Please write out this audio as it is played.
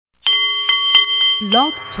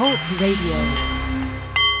Blog Talk Radio.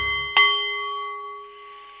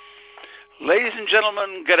 Ladies and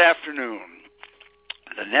gentlemen, good afternoon.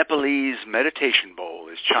 The Nepalese meditation bowl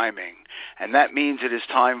is chiming, and that means it is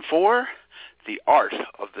time for The Art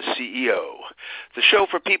of the CEO, the show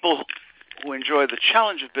for people who enjoy the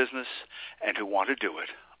challenge of business and who want to do it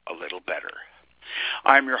a little better.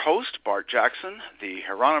 I'm your host, Bart Jackson, the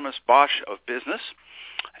Hieronymus Bosch of business,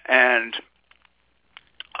 and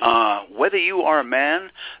whether you are a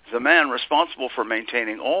man, the man responsible for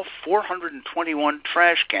maintaining all 421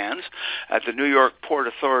 trash cans at the New York Port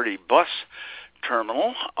Authority bus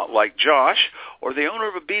terminal, like Josh, or the owner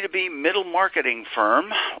of a B2B middle marketing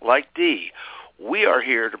firm, like Dee, we are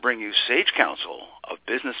here to bring you sage counsel of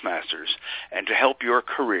business masters and to help your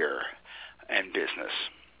career and business.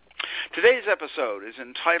 Today's episode is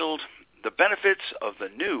entitled The Benefits of the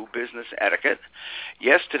New Business Etiquette.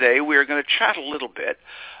 Yes, today we are going to chat a little bit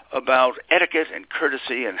about etiquette and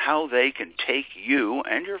courtesy and how they can take you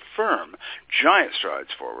and your firm giant strides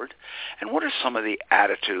forward, and what are some of the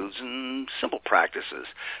attitudes and simple practices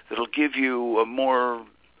that will give you a more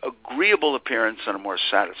agreeable appearance and a more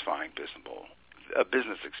satisfying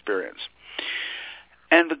business experience.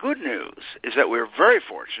 And the good news is that we're very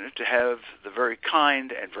fortunate to have the very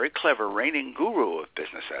kind and very clever reigning guru of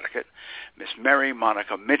business etiquette, Miss Mary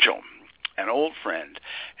Monica Mitchell, an old friend,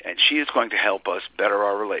 and she is going to help us better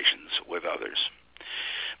our relations with others.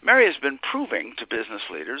 Mary has been proving to business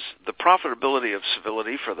leaders the profitability of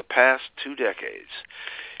civility for the past 2 decades.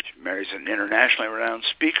 Mary's an internationally renowned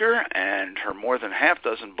speaker, and her more than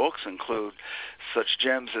half-dozen books include such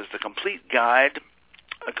gems as The Complete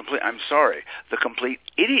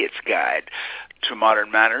Idiot's Guide to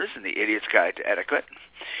Modern Manners and The Idiot's Guide to Etiquette.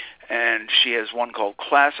 And she has one called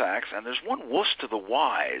Class Acts, and there's one, Wuss to the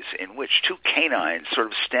Wise, in which 2 canines sort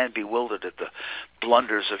of stand bewildered at the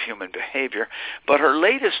blunders of human behavior. But her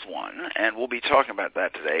latest one, and we'll be talking about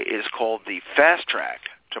that today, is called The Fast Track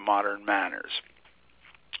to Modern Manners.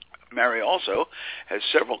 Mary also has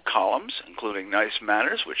several columns, including Nice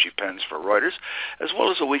Manners, which she pens for Reuters, as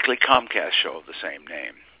well as a weekly Comcast show of the same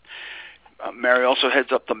name. Mary also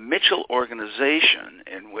heads up the Mitchell Organization,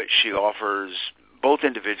 in which she offers both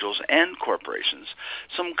individuals and corporations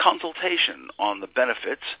some consultation on the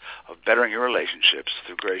benefits of bettering your relationships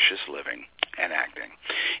through gracious living and acting.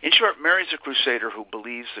 In short, Mary's a crusader who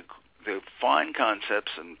believes the fine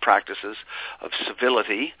concepts and practices of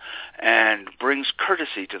civility and brings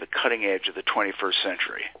courtesy to the cutting edge of the 21st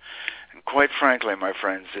century. And quite frankly, my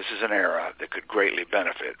friends, this is an era that could greatly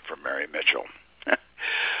benefit from Mary Mitchell.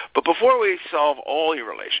 But before we solve all your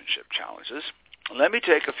relationship challenges, let me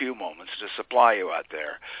take a few moments to supply you out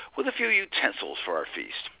there with a few utensils for our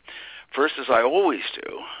feast. First, as I always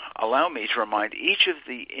do, allow me to remind each of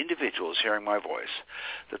the individuals hearing my voice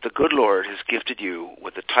that the good Lord has gifted you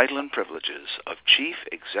with the title and privileges of Chief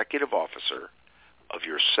Executive Officer of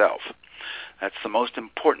yourself. That's the most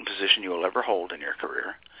important position you will ever hold in your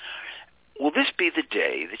career. Will this be the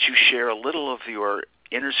day that you share a little of your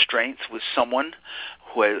inner strength with someone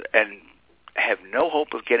and have no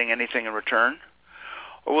hope of getting anything in return?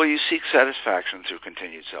 Or will you seek satisfaction through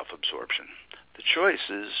continued self-absorption? The choice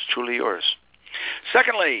is truly yours.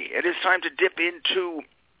 Secondly, it is time to dip into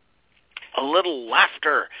a little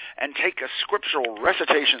laughter and take a scriptural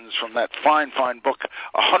recitations from that fine, fine book,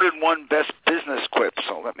 101 Best Business Quips.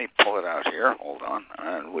 So let me pull it out here. Hold on.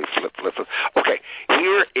 And we flip. Okay,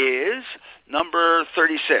 here is number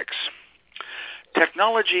 36.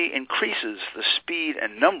 Technology increases the speed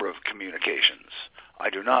and number of communications. I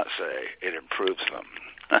do not say it improves them.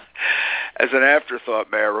 As an afterthought,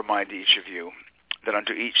 may I remind each of you that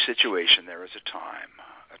unto each situation there is a time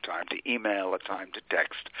to email, a time to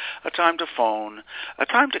text, a time to phone, a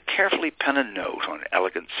time to carefully pen a note on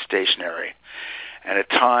elegant stationery, and a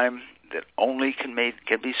time that only can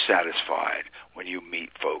be satisfied when you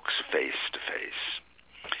meet folks face to face.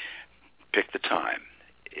 Pick the time.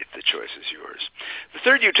 If the choice is yours. The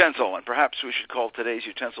third utensil, and perhaps we should call today's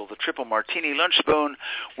utensil the Triple Martini Lunch Spoon,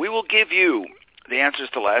 we will give you the answers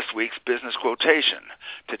to last week's business quotation.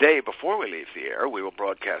 Today, before we leave the air, we will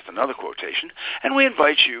broadcast another quotation, and we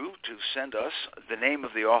invite you to send us the name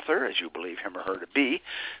of the author, as you believe him or her to be.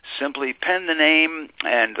 Simply pen the name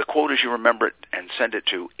and the quote as you remember it, and send it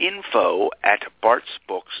to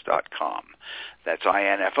info@bartsbooks.com. That's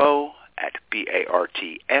info at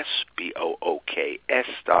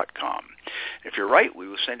bartsbooks.com. If you're right, we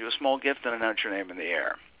will send you a small gift and announce your name in the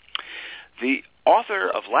air. The author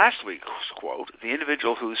of last week's quote, the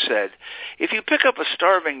individual who said, "If you pick up a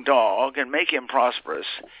starving dog and make him prosperous,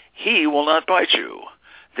 he will not bite you.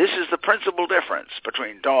 This is the principal difference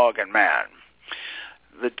between dog and man."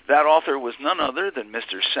 That author was none other than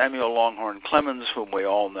Mr. Samuel Longhorn Clemens, whom we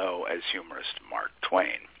all know as humorist Mark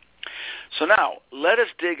Twain. So now, let us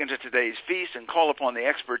dig into today's feast and call upon the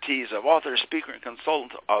expertise of author, speaker, and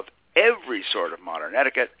consultant of every sort of modern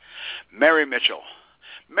etiquette, Mary Mitchell.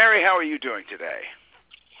 Mary, how are you doing today?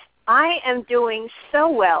 I am doing so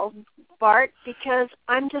well, Bart, because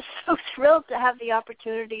I'm just so thrilled to have the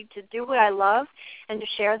opportunity to do what I love and to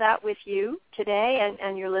share that with you today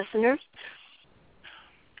and your listeners.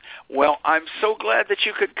 Well, I'm so glad that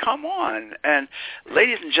you could come on. And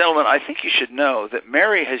ladies and gentlemen, I think you should know that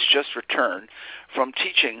Mary has just returned from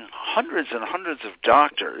teaching hundreds and hundreds of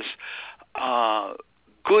doctors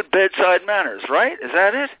good bedside manners, right? Is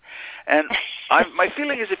that it? And my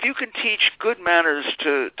feeling is if you can teach good manners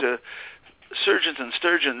to surgeons and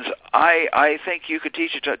sturgeons, I think you could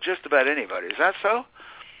teach it to just about anybody. Is that so?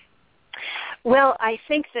 Well, I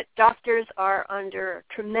think that doctors are under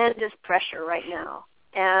tremendous pressure right now.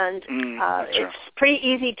 And it's pretty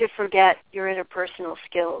easy to forget your interpersonal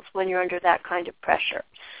skills when you're under that kind of pressure.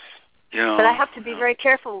 Yeah, but I have to be very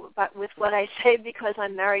careful with what I say because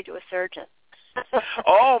I'm married to a surgeon.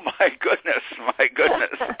 Oh, my goodness.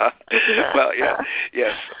 Well, yeah,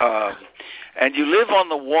 yes. And you live on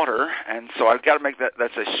the water, and so I've got to make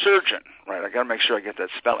that's a surgeon, right? I've got to make sure I get that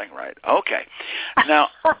spelling right. Okay. Now,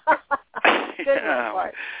 good one,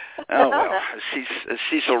 Bart. Oh, well, as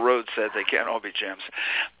Cecil Rhodes said, they can't all be gems.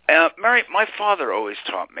 Mary, my father always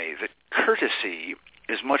taught me that courtesy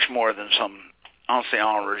is much more than some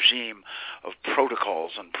ancien regime of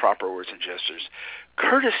protocols and proper words and gestures.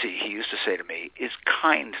 Courtesy, he used to say to me, is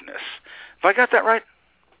kindness. Have I got that right?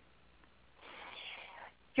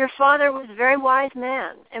 Your father was a very wise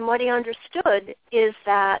man, and what he understood is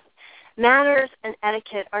that manners and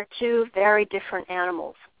etiquette are two very different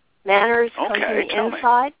animals. Manners come from the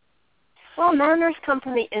inside. Well, manners come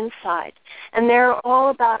from the inside, and they're all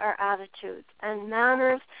about our attitudes. And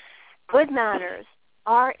manners, good manners,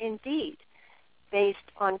 are indeed based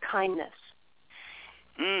on kindness.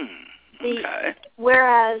 Okay.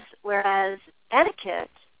 Whereas etiquette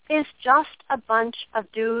is just a bunch of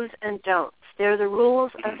do's and don'ts. They're the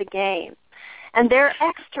rules of the game. And they're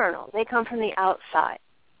external. They come from the outside.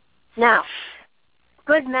 Now,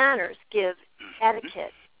 good manners give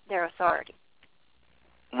etiquette their authority.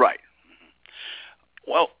 Right.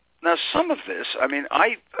 Well, now some of this, I mean,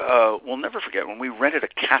 I will never forget when we rented a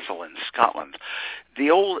castle in Scotland,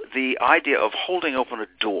 the idea of holding open a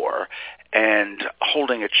door and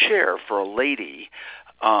holding a chair for a lady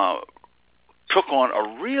took on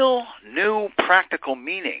a real new practical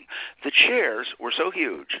meaning. The chairs were so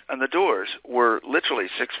huge and the doors were literally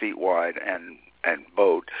 6 feet wide and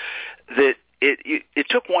bowed that it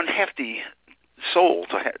took one hefty soul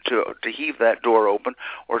to heave that door open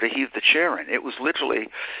or to heave the chair in. It was literally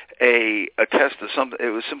a test of something. It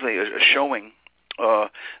was simply a showing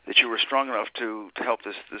that you were strong enough to help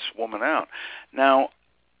this woman out. Now,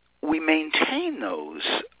 we maintain those,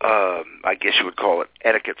 I guess you would call it,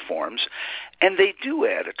 etiquette forms, and they do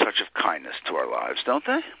add a touch of kindness to our lives, don't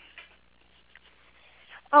they?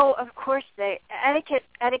 Oh, of course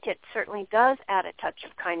etiquette certainly does add a touch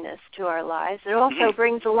of kindness to our lives. It also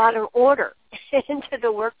brings a lot of order into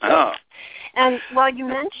the workplace. Oh. And while you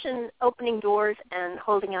mention opening doors and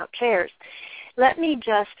holding out chairs, let me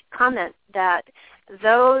just comment that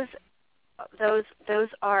those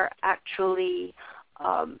are actually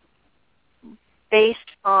based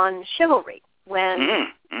on chivalry. When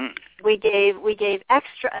we gave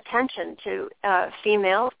extra attention to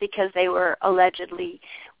females because they were allegedly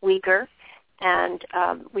weaker, and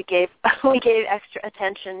we gave extra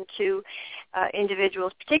attention to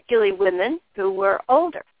individuals, particularly women who were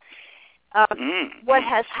older. What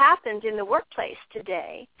has happened in the workplace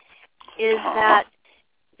today is that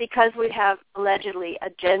because we have allegedly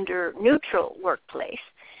a gender-neutral workplace,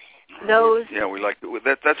 those we like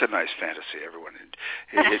that. That's a nice fantasy. Everyone,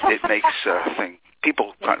 it makes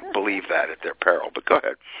people believe that at their peril. But go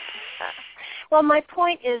ahead. Well, my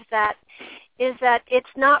point is that it's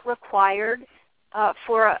not required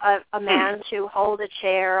for a man to hold a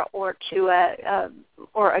chair or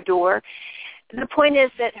or a door. The point is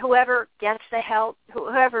that whoever gets the help,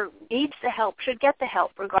 whoever needs the help, should get the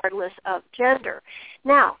help regardless of gender.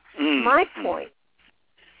 Now, my point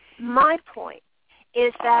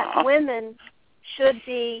is that women should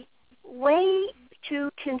be way too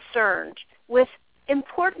concerned with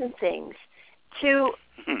important things to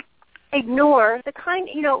ignore the kind,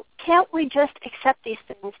 can't we just accept these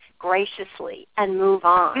things graciously and move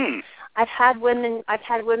on? I've had women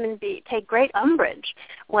take great umbrage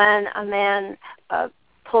when a man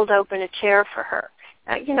pulled open a chair for her.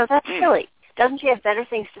 That's silly. Doesn't she have better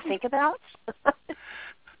things to think about?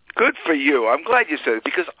 Good for you. I'm glad you said it,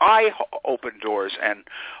 because I open doors and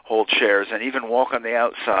hold chairs and even walk on the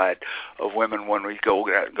outside of women when we go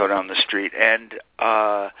down the street. And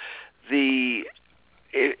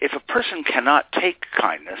if a person cannot take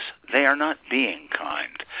kindness, they are not being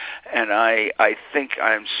kind. And I think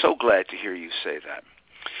I'm so glad to hear you say that.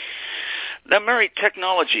 Now, Mary,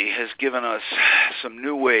 technology has given us some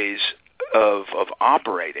new ways of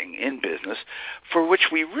operating in business for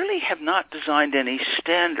which we really have not designed any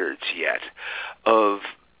standards yet of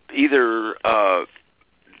either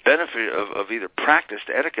benefit of either practiced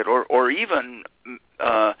etiquette or even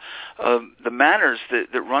the manners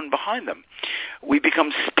that run behind them. We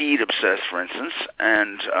become speed obsessed, for instance,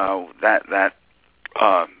 and that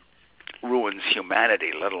ruins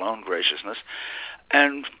humanity, let alone graciousness.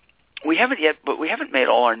 And we haven't made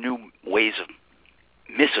all our new ways of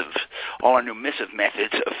all our new missive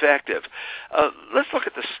methods effective. Let's look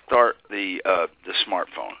at the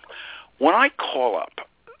smartphone. When I call up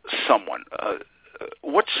someone,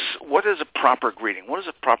 what is a proper greeting? What is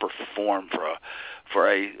a proper form for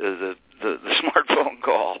the smartphone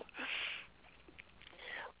call?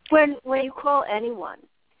 When you call anyone,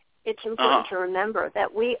 it's important to remember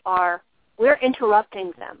that we're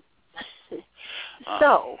interrupting them.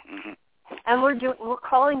 So. Mm-hmm. And we're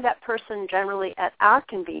calling that person generally at our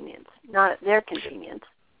convenience, not at their convenience.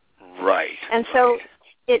 Right. And so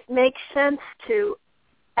it makes sense to,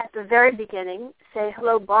 at the very beginning, say,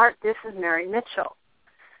 "Hello, Bart, this is Mary Mitchell.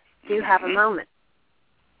 Do you have a moment?"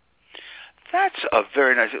 That's a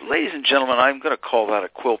very nice... Ladies and gentlemen, I'm going to call that a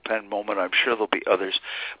quill pen moment. I'm sure there'll be others.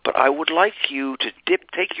 But I would like you to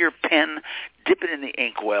take your pen, dip it in the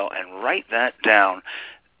inkwell, and write that down,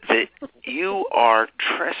 that you are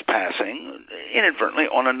trespassing inadvertently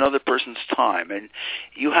on another person's time, and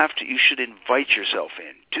you should invite yourself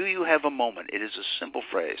in. Do you have a moment? It is a simple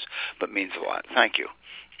phrase, but means a lot. Thank you.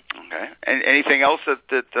 Okay. And anything else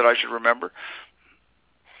that I should remember?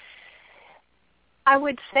 I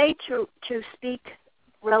would say to speak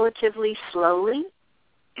relatively slowly,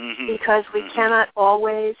 because we cannot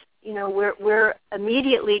always, we're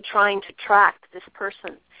immediately trying to track this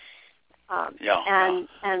person.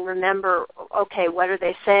 And remember, okay, what are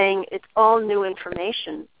they saying? It's all new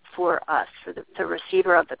information for us, for the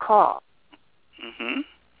receiver of the call. Mm-hmm.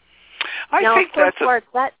 Now, think that's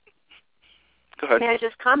Go ahead. May I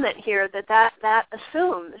just comment here that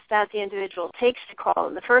assumes that the individual takes the call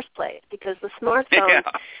in the first place, because the smartphone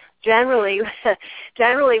generally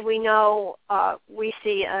we know we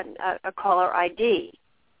see a caller ID.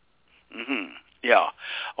 Mm-hmm. Yeah.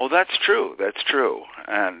 Oh, that's true. That's true.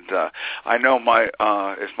 And I know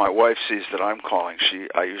if my wife sees that I'm calling, she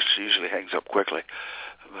usually hangs up quickly.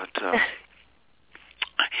 But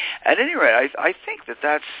at any rate, I think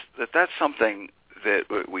that's something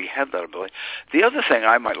that we have that ability. The other thing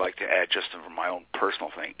I might like to add, just from my own personal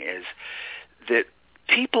thing, is that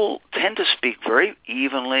people tend to speak very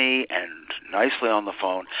evenly and nicely on the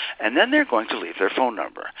phone, and then they're going to leave their phone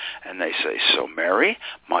number. And they say, "So, Mary,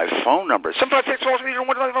 my phone number is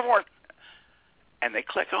 756-431-154." And they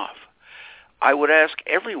click off. I would ask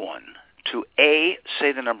everyone to A,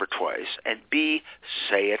 say the number twice, and B,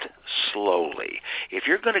 say it slowly. If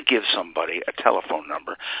you're going to give somebody a telephone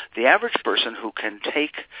number, the average person who can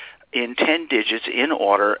take in 10 digits in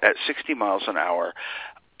order at 60 miles an hour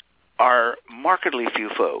are markedly few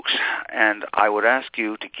folks, and I would ask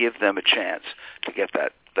you to give them a chance to get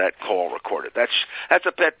that call recorded. That's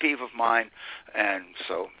a pet peeve of mine, and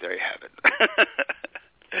so there you have it.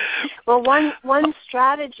 Well, one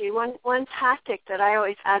strategy, one tactic that I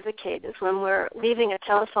always advocate is when we're leaving a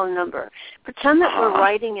telephone number, pretend that we're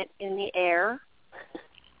writing it in the air.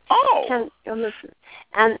 Oh.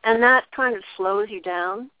 And that kind of slows you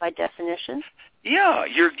down by definition. Yeah,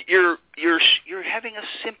 you're having a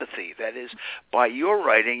sympathy. That is, by your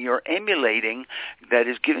writing, you're emulating. That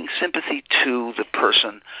is giving sympathy to the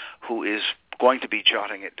person who is going to be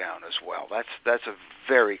jotting it down as well. That's a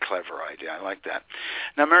very clever idea. I like that.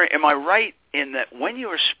 Now, Mary, am I right in that when you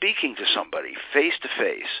are speaking to somebody face to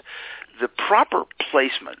face, the proper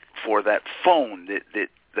placement for that phone,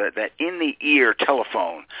 that in the ear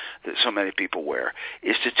telephone that so many people wear,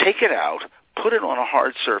 is to take it out, put it on a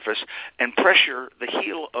hard surface, and pressure the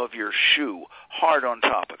heel of your shoe hard on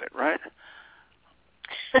top of it, right?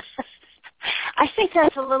 I think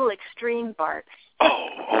that's a little extreme, Bart.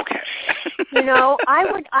 Oh, okay.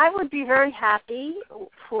 I would be very happy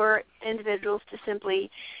for individuals to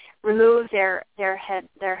simply remove their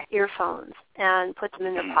earphones and put them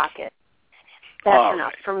in their pocket. That's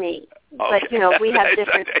enough for me. Okay. But we have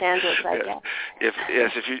different standards, I guess.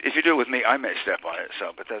 If you do it with me, I may step on it.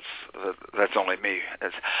 So, but that's only me.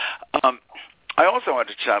 I also want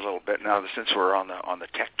to chat a little bit now, since we're on the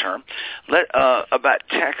tech term, about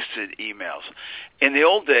text and emails. In the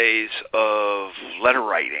old days of letter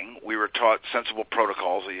writing, we were taught sensible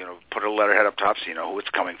protocols. Put a letterhead up top so you know who it's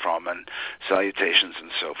coming from, and salutations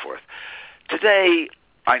and so forth. Today,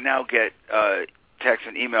 I now get text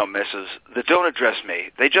and email missives that don't address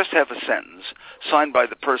me. They just have a sentence signed by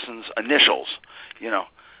the person's initials.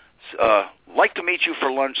 Like to meet you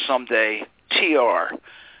for lunch someday, TR.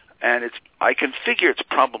 And I can figure it's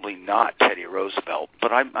probably not Teddy Roosevelt,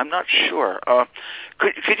 but I'm not sure.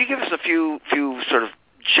 Could you give us a few sort of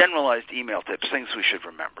generalized email tips, things we should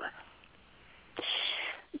remember?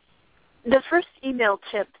 The first email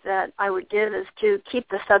tip that I would give is to keep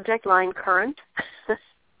the subject line current.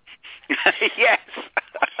 Yes.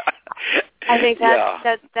 I think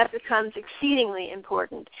that becomes exceedingly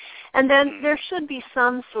important. And then there should be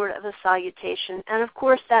some sort of a salutation, and of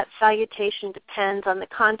course that salutation depends on the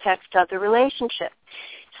context of the relationship.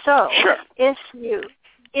 So sure. if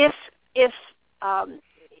it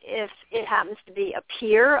happens to be a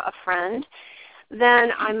peer, a friend,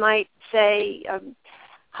 then I might say,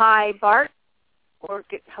 hi Bart, or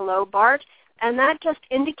hello Bart, and that just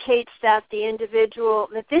indicates that the individual,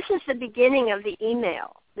 that this is the beginning of the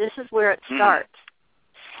email. This is where it starts.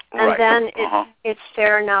 And right. then it's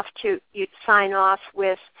fair enough to you sign off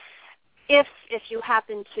with, if you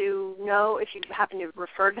happen to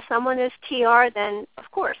refer to someone as TR, then of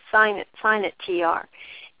course sign it TR.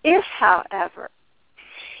 If, however,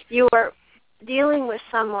 you are dealing with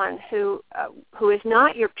someone who is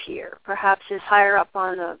not your peer, perhaps is higher up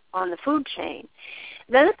on the food chain,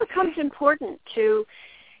 then it becomes important to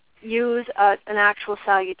use an actual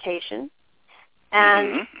salutation,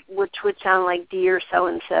 and which would sound like dear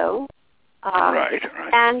so-and-so. Right.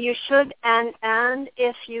 And you should, and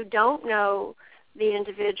if you don't know the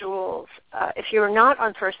individuals, if you're not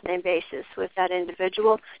on first name basis with that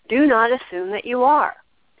individual, do not assume that you are.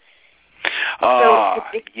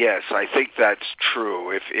 Yes, I think that's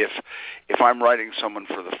true. If I'm writing someone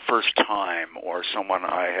for the first time, or someone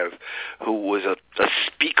who was a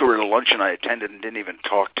speaker at a luncheon I attended and didn't even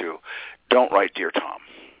talk to, don't write Dear Tom.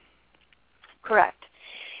 Correct.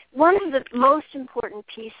 One of the most important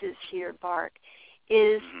pieces here, Bart,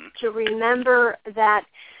 is to remember that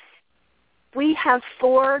we have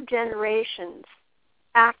 4 generations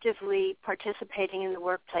actively participating in the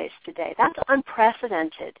workplace today. That's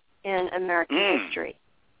unprecedented in American history.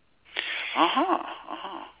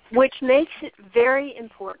 Which makes it very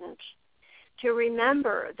important to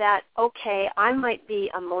remember that, okay, I might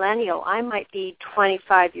be a millennial, I might be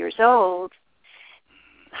 25 years old.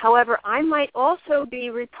 However, I might also be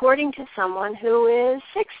reporting to someone who is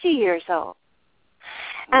 60 years old.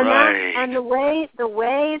 And the way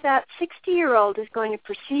that 60-year-old is going to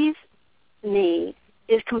perceive me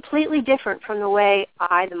is completely different from the way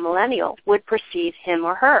I, the millennial, would perceive him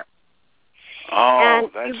or her. That's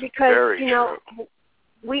very true.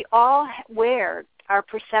 We all wear our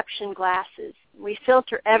perception glasses. We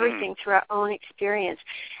filter everything through our own experience.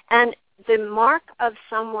 And the mark of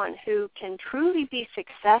someone who can truly be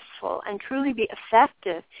successful and truly be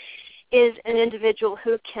effective is an individual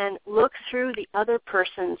who can look through the other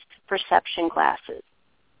person's perception glasses.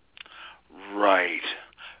 Right.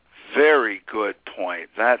 Very good point.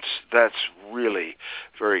 That's really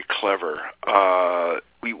very clever.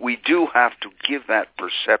 We do have to give that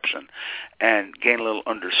perception and gain a little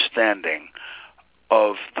understanding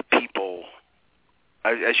of the people.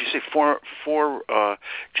 As you say, four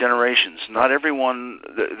generations. Not everyone.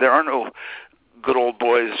 There are no good old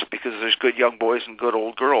boys, because there's good young boys and good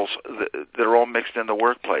old girls. They're all mixed in the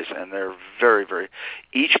workplace, and they're very, very.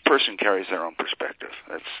 Each person carries their own perspective.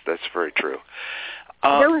 That's very true.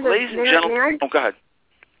 Ladies and gentlemen, go ahead.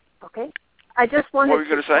 Okay, I just wanted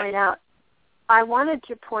to point out. I wanted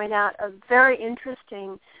to point out a very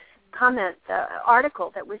interesting comment, article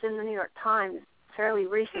that was in the New York Times fairly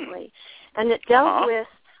recently, and it dealt with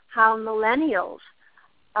how millennials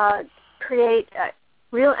create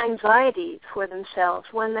real anxiety for themselves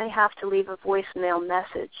when they have to leave a voicemail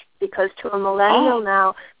message, because to a millennial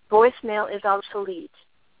now, voicemail is obsolete.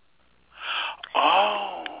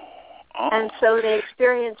 And so they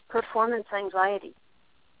experience performance anxiety.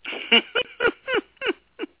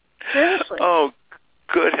 Seriously. Oh,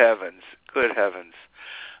 good heavens. Good heavens.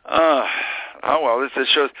 Well, this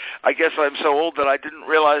shows. I guess I'm so old that I didn't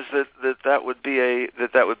realize that would be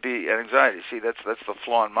an anxiety. See, that's the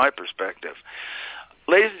flaw in my perspective.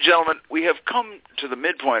 Ladies and gentlemen, we have come to the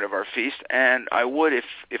midpoint of our feast, and I would,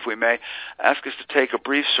 if we may, ask us to take a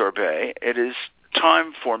brief sorbet. It is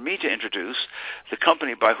time for me to introduce the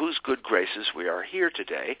company by whose good graces we are here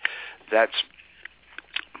today. That's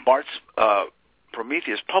Bart's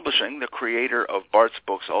Prometheus Publishing, the creator of Bart's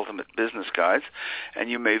Books Ultimate Business Guides, and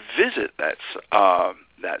you may visit that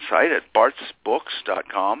site at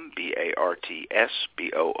bartsbooks.com,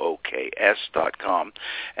 bartsbooks.com,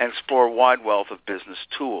 and explore a wide wealth of business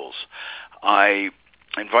tools. I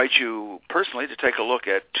invite you personally to take a look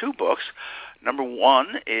at two books. Number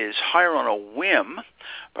one is Hire on a Whim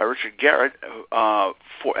by Richard Garrett,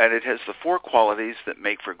 and it has the 4 qualities that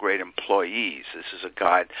make for great employees. This is a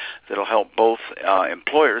guide that will help both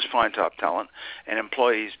employers find top talent and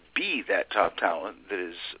employees be that top talent that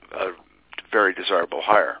is a very desirable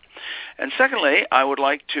hire. And secondly, I would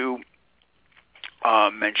like to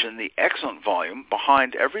mention the excellent volume,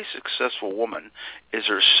 Behind Every Successful Woman is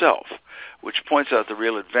Herself, which points out the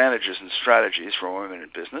real advantages and strategies for women in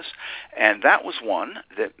business. And that was one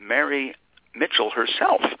that Mary Mitchell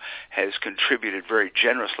herself has contributed very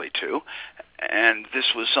generously to. And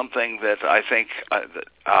this was something that I think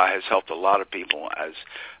has helped a lot of people, as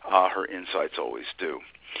her insights always do.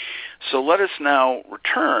 So let us now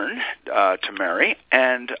return to Mary,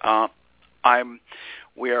 and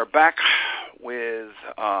we are back with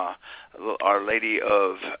Our Lady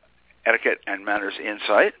of Etiquette and Manners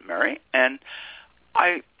Insight, Mary, and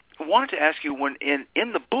I wanted to ask you, when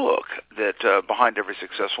in the book that Behind Every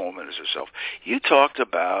Successful Woman is Herself, you talked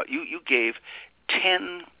about, you gave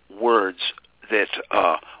 10 words that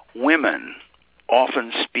women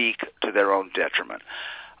often speak to their own detriment.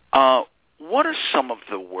 What are some of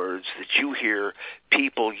the words that you hear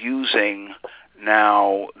people using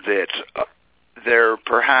now that they're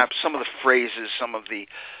perhaps some of the phrases, some of the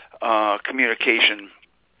communication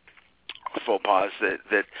faux pas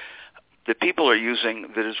that people are using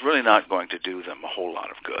that is really not going to do them a whole lot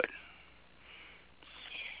of good?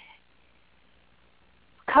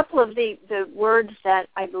 A couple of the words that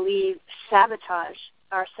I believe sabotage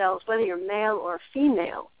ourselves, whether you're male or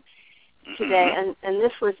female today, and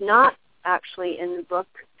this was not actually in the book,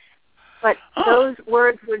 but those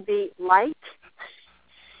words would be light.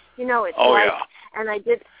 You know, it's like, yeah.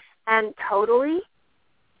 And totally.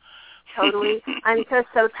 I'm just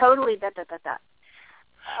so totally da.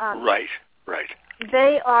 Right.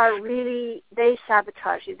 They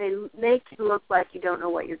sabotage you. They make you look like you don't know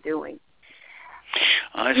what you're doing.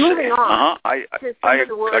 I Moving see. on I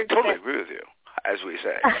totally agree with you, as we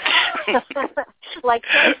say. Like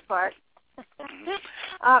this part.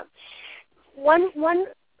 One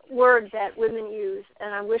word that women use,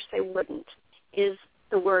 and I wish they wouldn't, is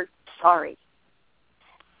the word sorry.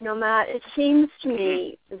 No matter, it seems to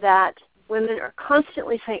me that women are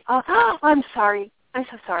constantly saying, "Oh, I'm sorry. I'm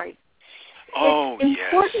so sorry." Oh, it's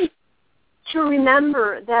important to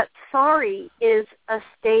remember that sorry is a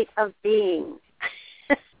state of being.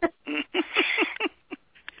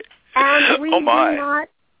 And we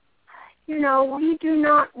do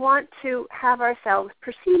not want to have ourselves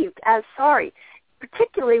perceived as sorry,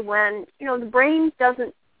 particularly when, the brain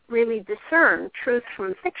doesn't really discern truth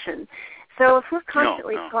from fiction. So if we're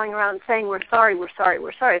constantly going around saying we're sorry,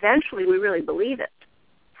 eventually we really believe it.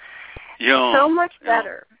 Yeah. So much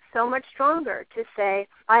better, so much stronger to say,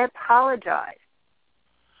 I apologize.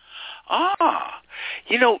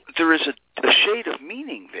 There is a shade of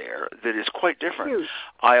meaning there that is quite different. Huge.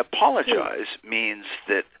 I apologize means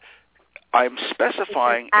that I'm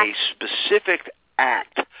specifying a specific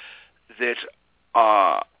act that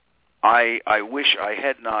I wish I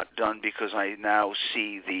had not done because I now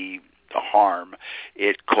see the harm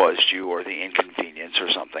it caused you or the inconvenience or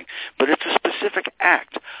something. But it's a specific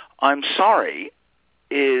act. I'm sorry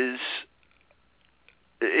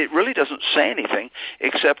it really doesn't say anything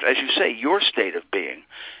except, as you say, your state of being.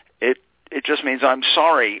 It just means I'm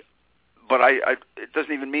sorry, but it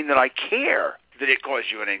doesn't even mean that I care that it caused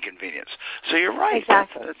you an inconvenience. So you're right.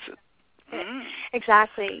 Exactly. That's it. Mm-hmm.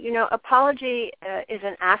 Exactly. Apology is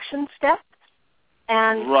an action step,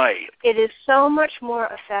 and it is so much more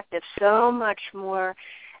effective, so much more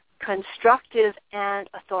constructive and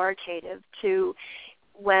authoritative to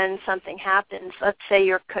when something happens. Let's say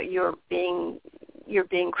you're being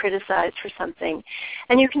criticized for something,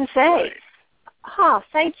 and you can say,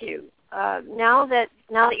 thank you. Now that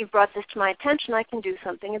you've brought this to my attention, I can do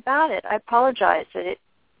something about it. I apologize that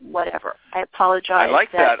whatever. I apologize. I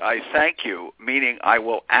like that. I thank you, meaning I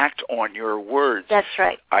will act on your words. That's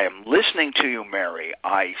right. I am listening to you, Mary.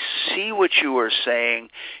 I see what you are saying.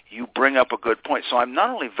 You bring up a good point. So I'm not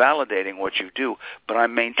only validating what you do, but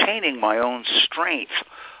I'm maintaining my own strength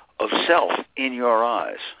of self in your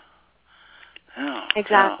eyes. Yeah,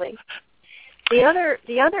 exactly.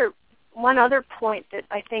 Yeah. One other point that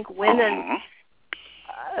I think women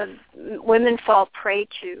fall prey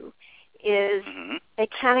to is they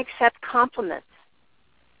can't accept compliments.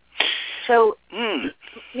 So,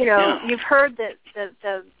 you've heard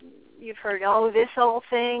you've heard, this old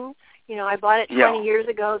thing, I bought it 20 years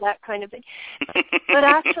ago, that kind of thing. But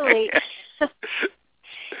actually,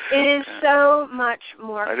 it is so much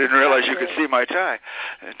more. I didn't realize you could see my tie.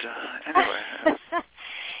 Anyway.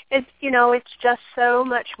 It's just so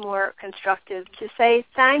much more constructive to say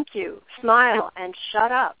thank you, smile, and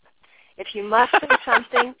shut up. If you must say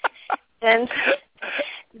something, then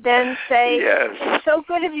say, yes. It's so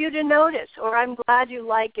good of you to notice, or I'm glad you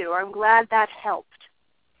like it, or I'm glad that helped.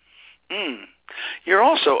 You're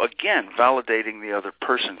also, again, validating the other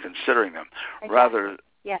person, considering them, rather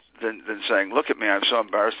than saying, look at me, I'm so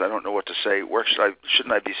embarrassed, I don't know what to say,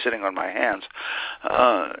 shouldn't I be sitting on my hands?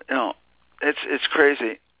 It's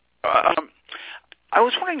crazy. I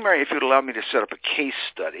was wondering, Mary, if you'd allow me to set up a case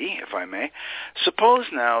study, if I may. Suppose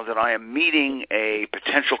now that I am meeting a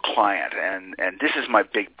potential client, and this is my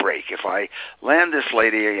big break. If I land this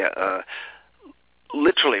lady,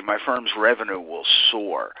 literally my firm's revenue will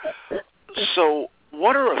soar. So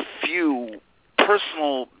what are a few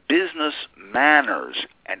personal business manners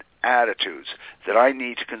and attitudes that I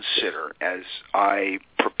need to consider as I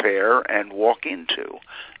prepare and walk into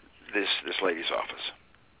this lady's office?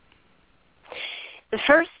 The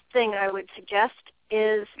first thing I would suggest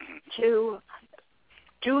is to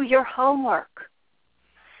do your homework.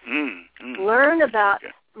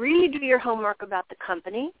 Read your homework about the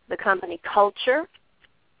company culture,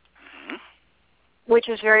 which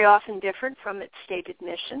is very often different from its stated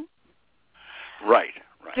mission. Right.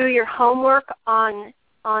 Do your homework on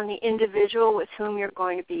the individual with whom you're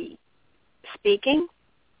going to be speaking.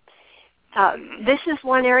 This is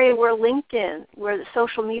one area where LinkedIn, where the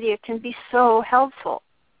social media can be so helpful.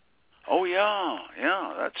 Oh, yeah,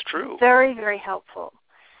 that's true. Very, very helpful.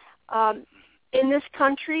 In this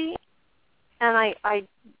country, and I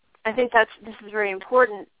think this is a very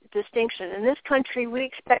important distinction. In this country, we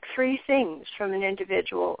expect three things from an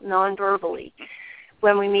individual non-verbally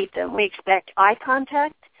when we meet them. We expect eye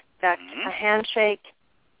contact, a handshake,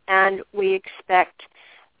 and we expect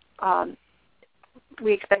a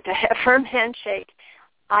firm handshake,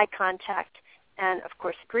 eye contact, and, of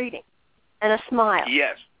course, a greeting, and a smile.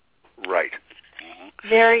 Yes, right.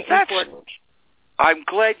 Very important. I'm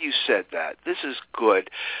glad you said that. This is good.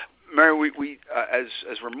 Mary, we as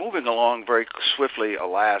we're moving along very swiftly,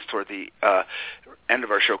 alas, toward the end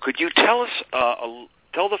of our show, could you tell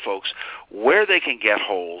the folks where they can get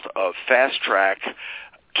hold of Fast Track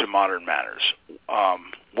to Modern Manners?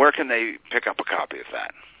 Where can they pick up a copy of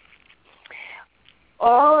that?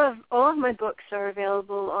 All of my books are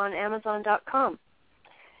available on Amazon.com.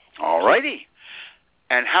 All righty.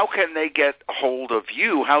 And how can they get hold of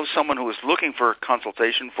you? How someone who is looking for a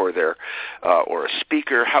consultation for their or a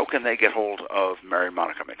speaker, how can they get hold of Mary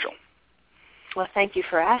Monica Mitchell? Well, thank you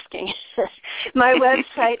for asking. My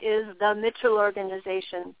website is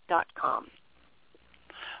themitchellorganization.com.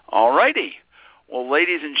 All righty. Well,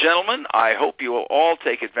 ladies and gentlemen, I hope you will all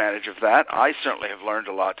take advantage of that. I certainly have learned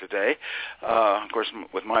a lot today. Of course,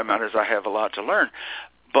 with my matters, I have a lot to learn.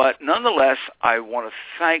 But nonetheless, I want to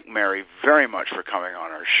thank Mary very much for coming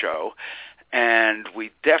on our show, and we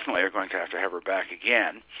definitely are going to have her back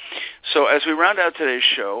again. So as we round out today's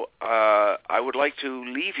show, I would like to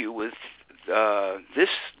leave you with this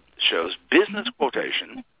show's business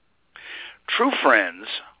quotation. True friends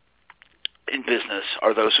in business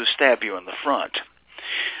are those who stab you in the front.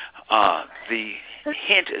 The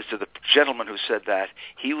hint is to the gentleman who said that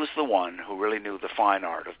he was the one who really knew the fine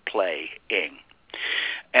art of playing.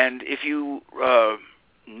 And if you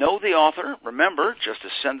know the author, remember just to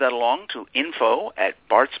send that along to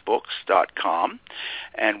info@bartsbooks.com,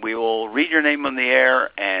 and we will read your name on the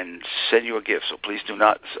air and send you a gift. So please do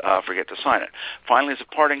not forget to sign it. Finally, as a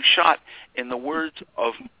parting shot, in the words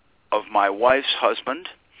of my wife's husband,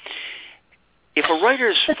 if a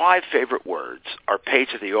writer's 5 favorite words are paid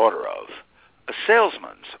to the order of, a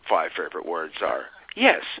salesman's 5 favorite words are,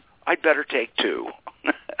 yes, I'd better take 2.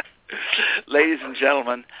 Ladies and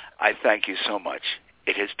gentlemen, I thank you so much.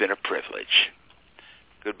 It has been a privilege.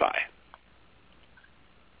 Goodbye.